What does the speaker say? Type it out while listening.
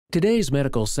Today's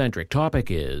medical-centric topic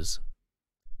is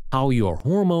how your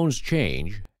hormones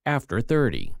change after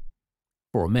 30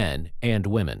 for men and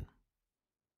women.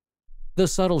 The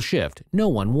subtle shift no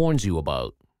one warns you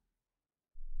about.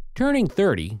 Turning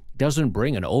 30 doesn't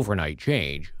bring an overnight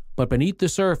change, but beneath the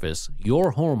surface,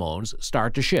 your hormones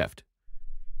start to shift.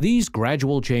 These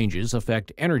gradual changes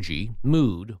affect energy,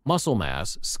 mood, muscle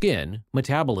mass, skin,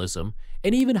 metabolism,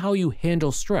 and even how you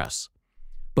handle stress.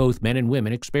 Both men and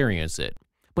women experience it,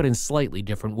 but in slightly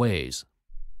different ways.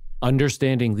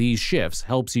 Understanding these shifts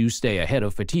helps you stay ahead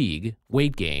of fatigue,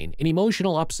 weight gain, and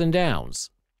emotional ups and downs.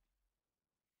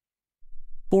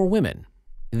 For women,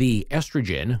 the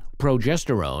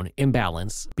estrogen-progesterone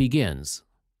imbalance begins.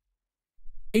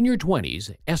 In your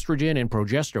 20s, estrogen and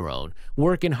progesterone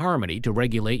work in harmony to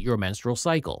regulate your menstrual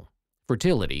cycle,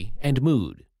 fertility, and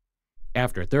mood.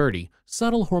 After 30,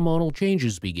 subtle hormonal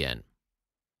changes begin.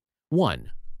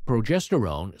 1.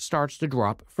 Progesterone starts to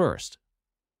drop first.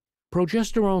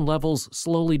 Progesterone levels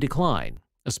slowly decline,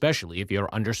 especially if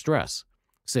you're under stress,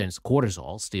 since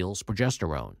cortisol steals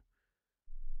progesterone.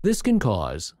 This can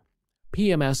cause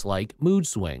PMS-like mood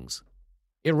swings,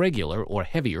 irregular or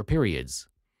heavier periods,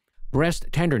 breast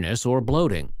tenderness or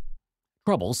bloating,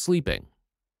 trouble sleeping.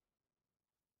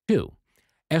 2.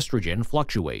 Estrogen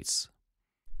fluctuates.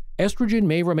 Estrogen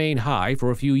may remain high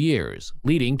for a few years,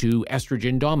 leading to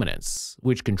estrogen dominance,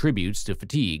 which contributes to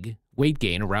fatigue, weight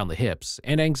gain around the hips,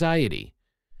 and anxiety.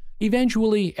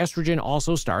 Eventually, estrogen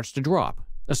also starts to drop,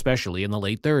 especially in the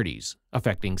late 30s,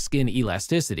 affecting skin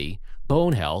elasticity,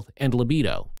 bone health, and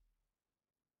libido.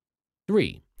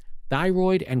 3.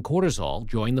 Thyroid and cortisol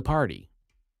join the party.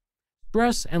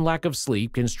 Stress and lack of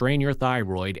sleep can strain your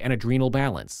thyroid and adrenal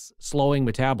balance, slowing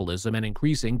metabolism and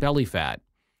increasing belly fat.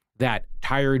 That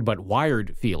tired but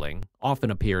wired feeling often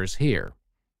appears here.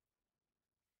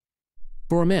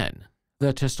 For men,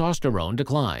 the testosterone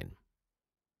decline.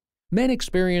 Men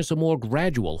experience a more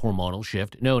gradual hormonal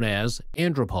shift known as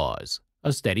andropause,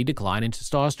 a steady decline in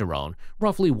testosterone,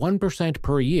 roughly 1%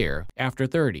 per year after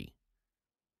 30.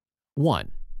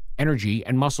 1. Energy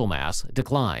and muscle mass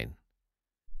decline.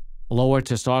 Lower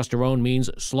testosterone means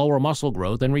slower muscle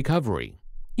growth and recovery.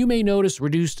 You may notice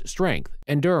reduced strength,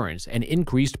 endurance, and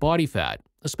increased body fat,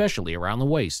 especially around the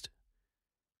waist.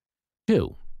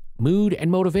 2. Mood and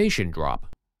motivation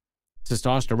drop.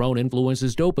 Testosterone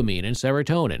influences dopamine and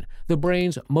serotonin, the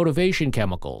brain's motivation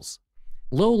chemicals.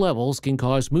 Low levels can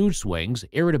cause mood swings,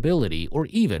 irritability, or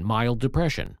even mild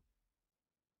depression.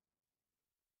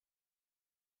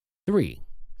 3.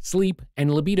 Sleep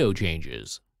and libido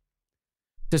changes.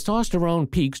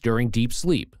 Testosterone peaks during deep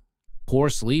sleep. Poor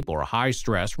sleep or high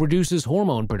stress reduces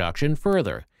hormone production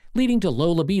further, leading to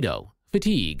low libido,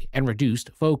 fatigue, and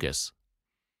reduced focus.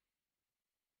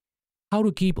 How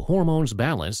to keep hormones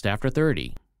balanced after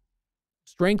 30.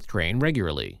 Strength train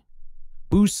regularly.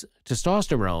 Boosts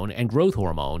testosterone and growth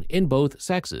hormone in both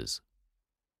sexes.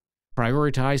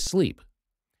 Prioritize sleep.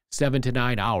 7 to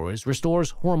 9 hours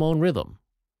restores hormone rhythm.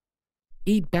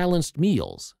 Eat balanced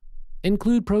meals.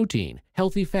 Include protein,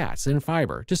 healthy fats, and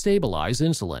fiber to stabilize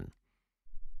insulin.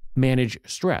 Manage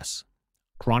stress.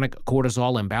 Chronic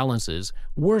cortisol imbalances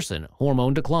worsen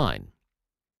hormone decline.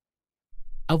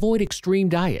 Avoid extreme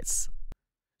diets.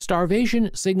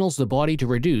 Starvation signals the body to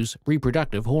reduce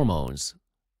reproductive hormones.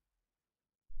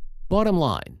 Bottom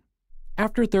line,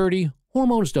 after 30,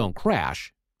 hormones don't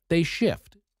crash, they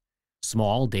shift.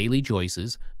 Small daily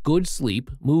choices, good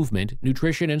sleep, movement,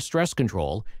 nutrition, and stress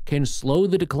control can slow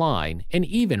the decline and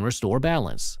even restore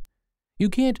balance. You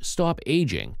can't stop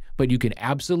aging, but you can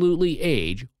absolutely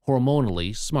age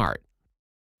hormonally smart.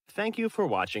 Thank you for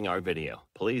watching our video.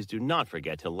 Please do not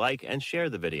forget to like and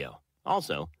share the video.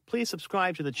 Also, please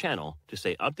subscribe to the channel to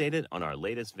stay updated on our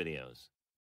latest videos.